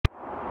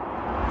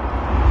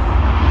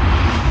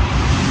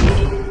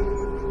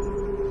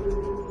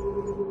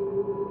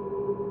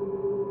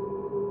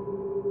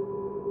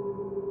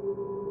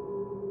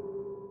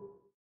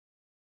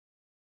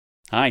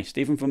Hi,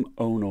 Stephen from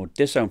Own or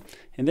Disown.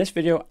 In this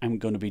video, I'm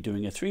going to be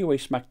doing a three-way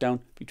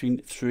smackdown between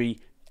three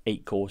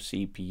 8-core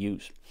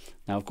CPUs.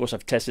 Now, of course,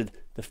 I've tested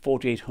the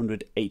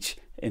 4800H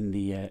in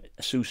the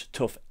ASUS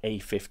TUF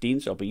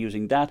A15, so I'll be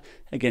using that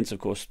against, of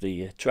course,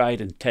 the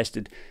tried and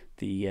tested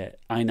the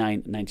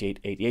i9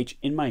 9880H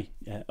in my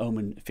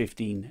Omen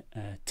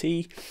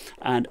 15T,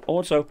 and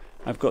also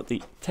I've got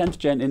the 10th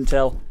gen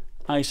Intel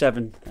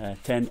i7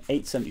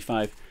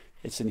 10875.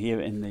 It's in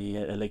here in the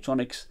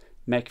Eluktronics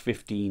Mech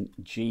 15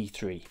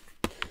 G3.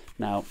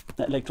 Now,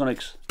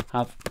 Eluktronics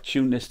have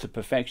tuned this to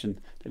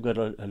perfection. They've got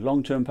a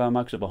long-term power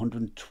max of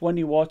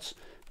 120 watts.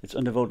 It's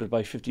undervolted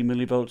by 50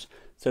 millivolts,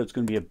 so it's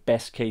going to be a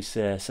best case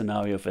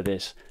scenario for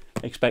this.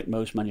 I expect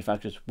most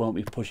manufacturers won't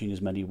be pushing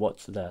as many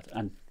watts to that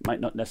and might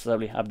not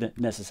necessarily have the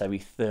necessary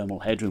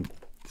thermal headroom.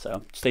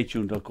 So stay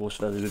tuned, of course,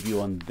 for the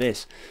review on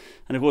this.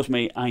 And of course,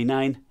 my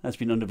i9 has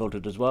been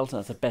undervolted as well, so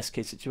that's a best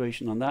case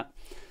situation on that.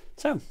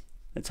 So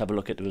let's have a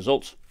look at the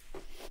results.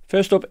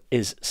 First up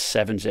is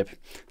 7-zip.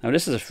 Now,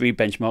 this is a free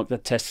benchmark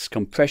that tests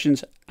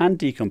compressions and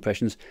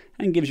decompressions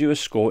and gives you a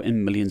score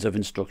in millions of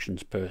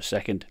instructions per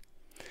second.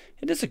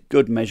 It is a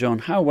good measure on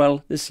how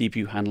well the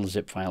CPU handles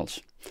zip files,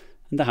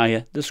 and the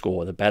higher the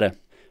score, the better.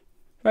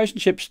 Ryzen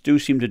chips do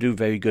seem to do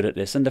very good at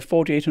this, and the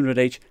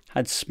 4800H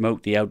had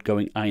smoked the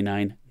outgoing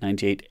i9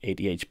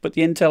 9880H, but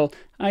the Intel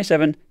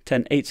i7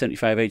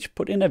 10875H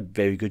put in a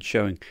very good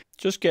showing,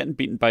 just getting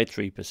beaten by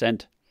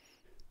 3%.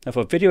 Now,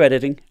 for video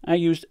editing, I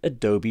used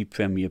Adobe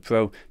Premiere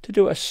Pro to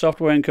do a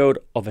software encode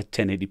of a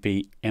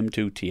 1080p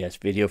M2TS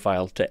video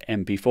file to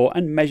MP4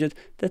 and measured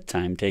the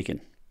time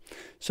taken.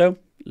 So,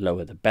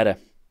 lower the better.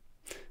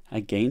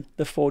 Again,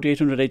 the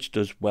 4800H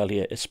does well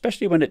here,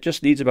 especially when it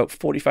just needs about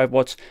 45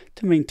 watts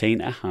to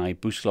maintain a high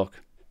boost clock.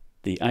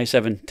 The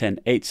i7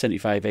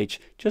 10875H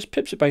just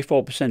pips it by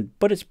 4%,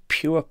 but it's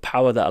pure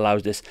power that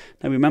allows this.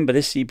 Now remember,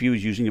 this CPU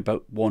is using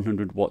about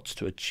 100 watts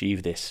to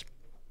achieve this.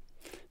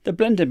 The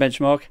blended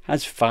benchmark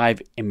has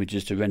 5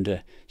 images to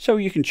render, so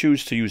you can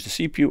choose to use the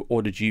CPU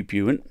or the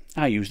GPU, and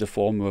I use the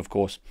former, of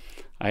course.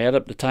 I add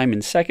up the time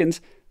in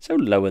seconds, so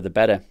lower the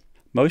better.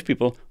 Most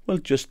people will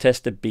just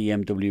test the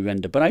BMW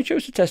render, but I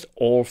chose to test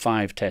all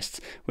 5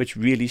 tests, which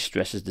really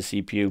stresses the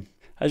CPU.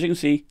 As you can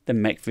see, the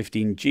Mech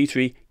 15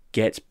 G3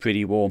 gets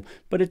pretty warm,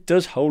 but it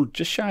does hold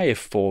just shy of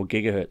 4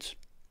 GHz.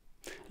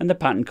 And the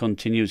pattern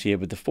continues here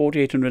with the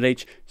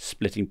 4800H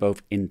splitting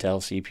both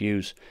Intel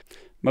CPUs.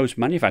 Most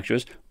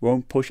manufacturers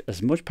won't push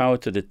as much power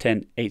to the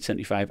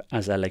 10875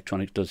 as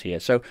Eluktronics does here,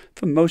 so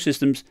for most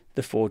systems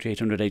the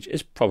 4800H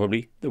is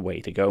probably the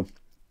way to go.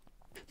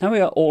 Now, we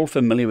are all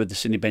familiar with the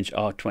Cinebench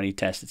R20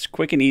 test. It's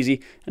quick and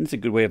easy, and it's a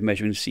good way of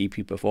measuring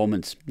CPU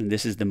performance, and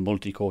this is the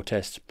multi-core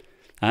test.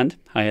 And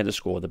higher the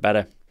score, the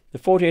better. The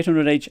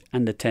 4800H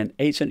and the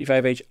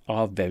 10875H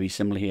are very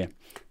similar here.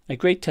 A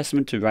great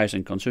testament to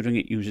Ryzen, considering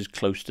it uses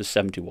close to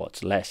 70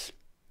 watts less.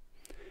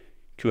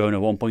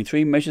 Corona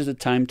 1.3 measures the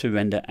time to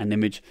render an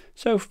image,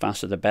 so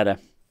faster the better.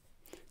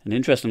 And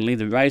interestingly,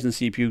 the Ryzen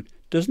CPU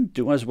doesn't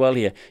do as well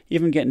here,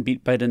 even getting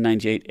beat by the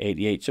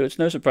 9880H, so it's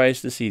no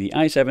surprise to see the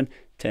i7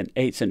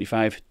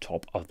 10875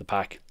 top of the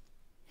pack.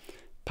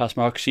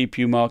 Passmark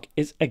CPU mark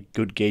is a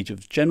good gauge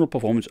of general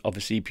performance of a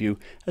CPU,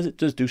 as it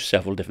does do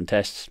several different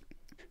tests.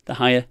 The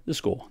higher the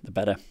score, the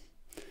better.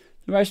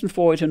 The Ryzen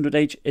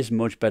 4800H is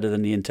much better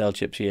than the Intel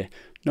chips here,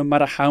 no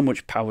matter how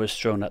much power is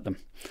thrown at them.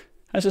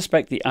 I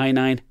suspect the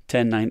i9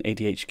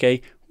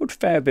 10980HK would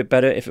fare a bit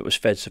better if it was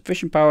fed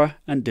sufficient power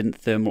and didn't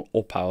thermal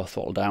or power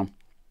throttle down.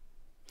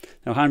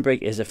 Now,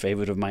 Handbrake is a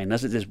favourite of mine,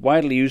 as it is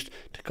widely used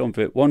to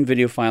convert one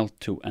video file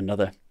to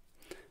another.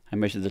 I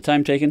measured the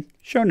time taken,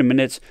 shown in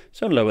minutes,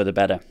 so lower the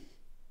better.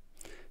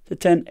 The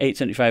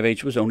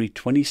 10875H was only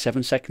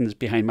 27 seconds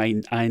behind my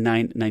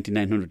i9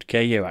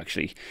 9900K here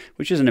actually,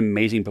 which is an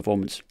amazing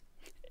performance.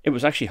 It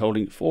was actually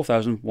holding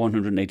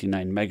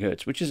 4189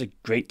 MHz, which is a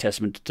great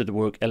testament to the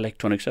work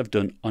Eluktronics have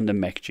done on the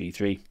Mech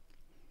G3.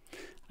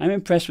 I'm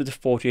impressed with the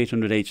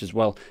 4800H as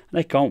well, and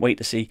I can't wait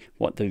to see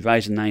what the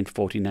Ryzen 9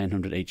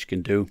 4900H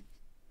can do.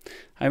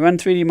 I ran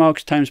 3D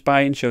Mark's time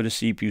spy and showed the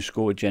CPU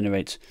score it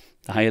generates.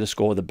 The higher the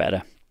score, the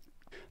better.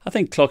 I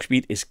think clock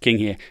speed is king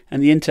here,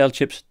 and the Intel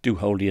chips do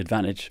hold the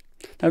advantage.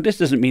 Now, this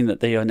doesn't mean that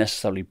they are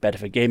necessarily better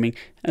for gaming,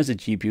 as the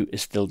GPU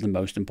is still the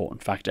most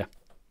important factor.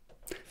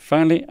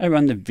 Finally, I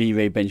ran the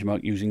V-Ray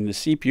benchmark using the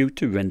CPU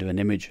to render an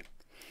image.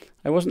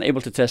 I wasn't able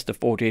to test the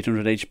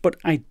 4800H, but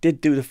I did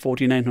do the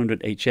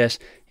 4900HS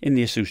in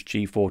the ASUS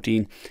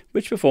G14,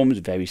 which performs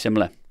very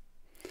similar.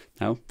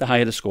 Now, the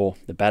higher the score,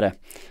 the better.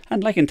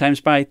 And like in Time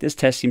Spy, this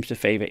test seems to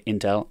favour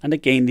Intel, and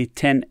again the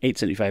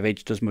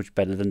 10875H does much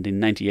better than the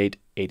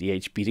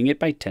 9880H, beating it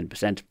by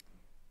 10%.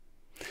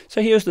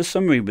 So here's the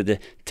summary with the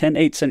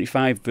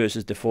 10875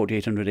 versus the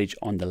 4800H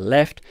on the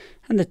left,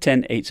 and the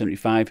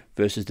 10875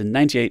 versus the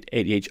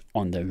 9880H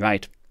on the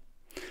right.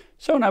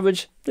 So on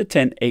average, the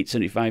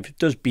 10875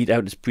 does beat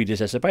out its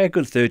predecessor by a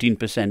good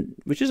 13%,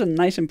 which is a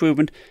nice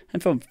improvement,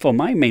 and for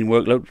my main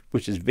workload,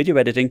 which is video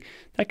editing,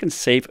 that can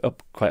save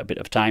up quite a bit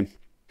of time.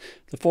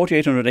 The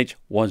 4800H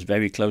was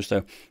very close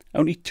though,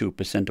 only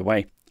 2%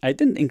 away. I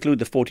didn't include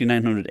the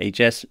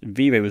 4900HS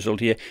V-Ray result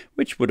here,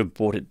 which would have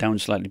brought it down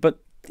slightly, but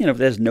you know,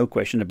 there's no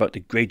question about the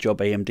great job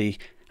AMD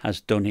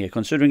has done here,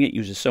 considering it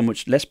uses so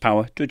much less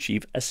power to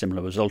achieve a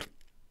similar result.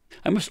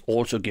 I must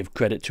also give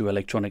credit to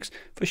Eluktronics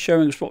for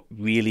showing us what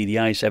really the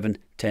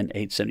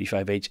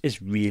i7-10875H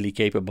is really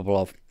capable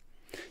of.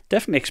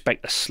 Definitely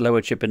expect a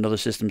slower chip in other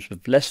systems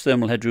with less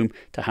thermal headroom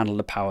to handle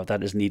the power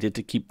that is needed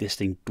to keep this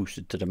thing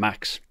boosted to the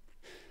max.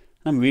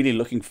 I'm really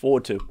looking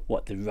forward to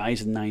what the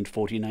Ryzen 9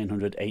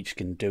 4900H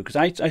can do, because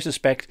I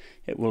suspect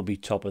it will be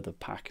top of the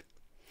pack.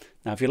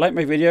 Now if you like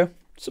my video,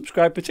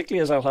 subscribe,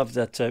 particularly as I'll have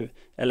that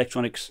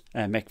Eluktronics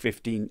Mech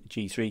 15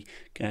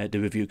 G3 the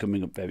review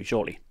coming up very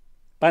shortly.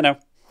 Bye now.